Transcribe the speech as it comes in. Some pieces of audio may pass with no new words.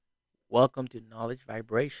Welcome to Knowledge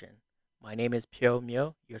Vibration. My name is Pyo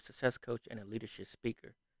Myo, your success coach and a leadership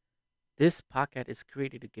speaker. This podcast is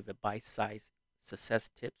created to give a bite sized success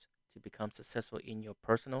tips to become successful in your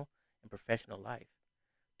personal and professional life.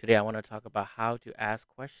 Today, I want to talk about how to ask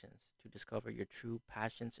questions to discover your true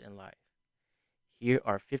passions in life. Here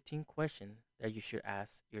are 15 questions that you should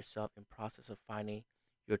ask yourself in process of finding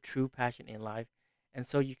your true passion in life and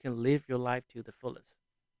so you can live your life to the fullest.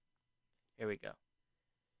 Here we go.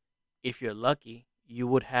 If you're lucky, you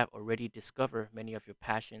would have already discovered many of your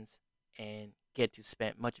passions and get to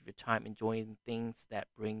spend much of your time enjoying things that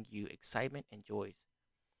bring you excitement and joys.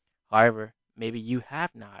 However, maybe you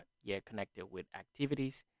have not yet connected with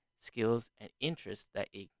activities, skills, and interests that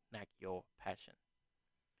ignite your passion.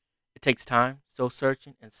 It takes time, soul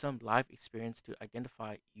searching, and some life experience to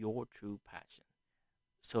identify your true passion.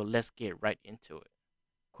 So let's get right into it.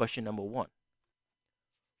 Question number one: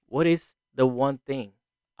 what is the one thing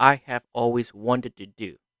I have always wanted to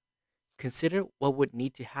do? Consider what would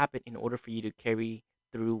need to happen in order for you to carry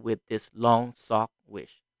through with this long sought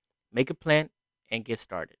wish. Make a plan and get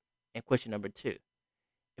started. And question number two: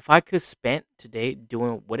 if I could spend today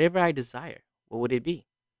doing whatever I desire, what would it be?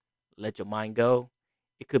 Let your mind go.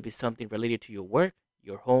 It could be something related to your work,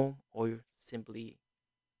 your home, or simply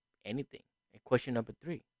anything. And question number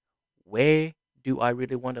three: where do I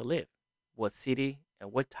really want to live? What city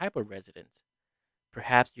and what type of residence?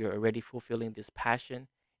 Perhaps you're already fulfilling this passion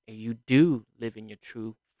and you do live in your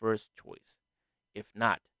true first choice. If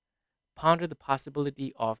not, ponder the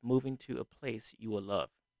possibility of moving to a place you will love.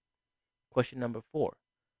 Question number four: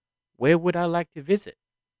 where would I like to visit?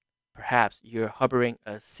 Perhaps you're harboring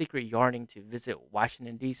a secret yearning to visit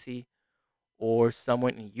Washington, D.C., or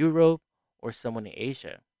someone in Europe, or someone in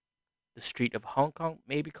Asia. The street of Hong Kong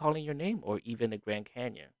may be calling your name, or even the Grand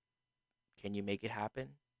Canyon. Can you make it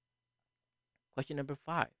happen? Question number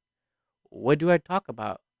five: what do I talk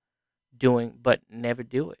about doing but never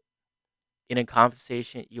do it? In a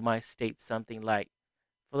conversation, you might state something like,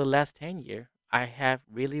 for the last 10 years, I have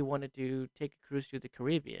really wanted to take a cruise to the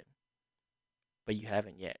Caribbean, but you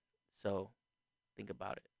haven't yet. So think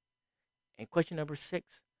about it. And question number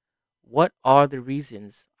six: what are the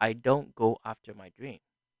reasons I don't go after my dream?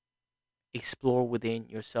 Explore within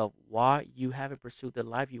yourself why you haven't pursued the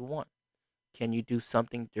life you want. Can you do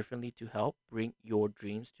something differently to help bring your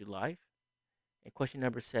dreams to life? And question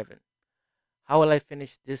number seven: how will I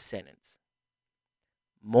finish this sentence?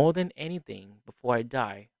 More than anything, before I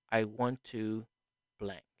die, I want to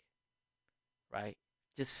blank, right?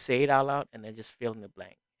 Just say it out loud and then just fill in the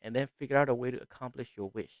blank. And then figure out a way to accomplish your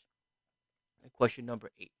wish. And question number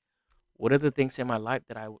eight: what are the things in my life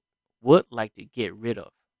that I would like to get rid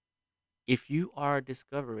of? If you are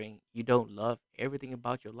discovering you don't love everything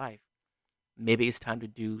about your life, maybe it's time to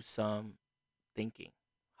do some thinking,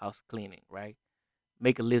 house cleaning, right?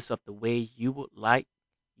 Make a list of the way you would like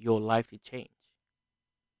your life to change.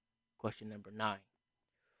 Question number nine: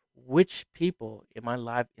 which people in my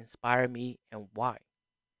life inspire me and why?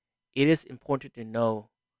 It is important to know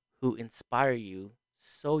who inspire you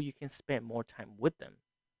so you can spend more time with them.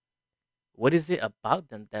 What is it about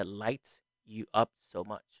them that lights you up so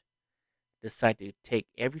much? Decide to take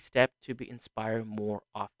every step to be inspired more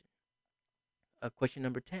often. Question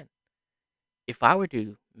number 10: if I were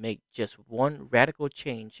to make just one radical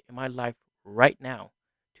change in my life right now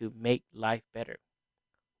to make life better,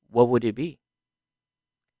 what would it be?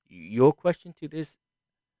 Your question to this,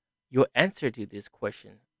 your answer to this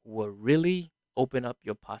question will really open up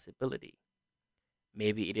your possibility.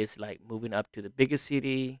 Maybe it is like moving up to the biggest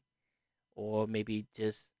city, or maybe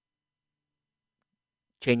just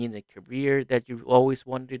changing the career that you've always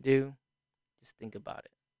wanted to do. Just think about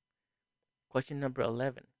it. Question number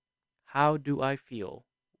 11: how do I feel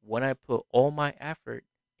when I put all my effort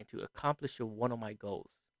into accomplishing one of my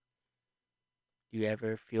goals? Do you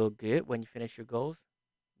ever feel good when you finish your goals?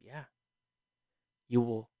 Yeah, you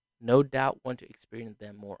will no doubt want to experience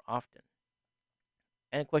them more often.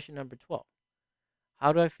 And question number 12: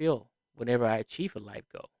 how do I feel whenever I achieve a life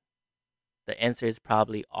goal? The answer is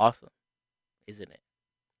probably awesome, isn't it?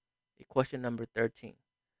 Question number 13: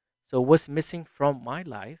 so, what's missing from my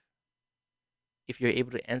life? If you're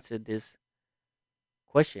able to answer this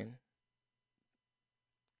question,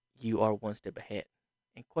 you are one step ahead.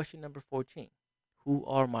 And question number 14: who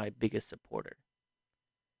are my biggest supporter?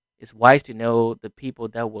 It's wise to know the people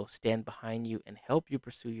that will stand behind you and help you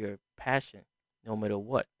pursue your passion no matter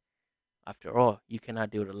what. After all, you cannot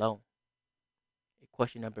do it alone.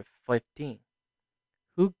 Question number 15: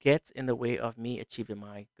 who gets in the way of me achieving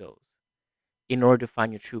my goals? In order to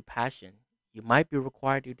find your true passion, you might be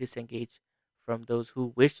required to disengage from those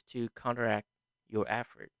who wish to counteract your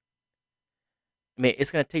effort. I mean,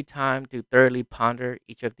 it's going to take time to thoroughly ponder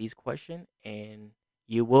each of these questions, and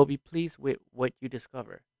you will be pleased with what you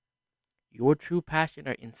discover. Your true passion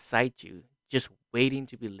are inside you, just waiting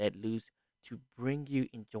to be let loose to bring you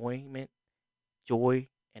enjoyment, joy,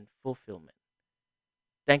 and fulfillment.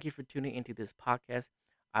 Thank you for tuning into this podcast.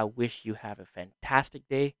 I wish you have a fantastic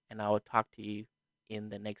day, and I will talk to you in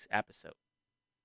the next episode.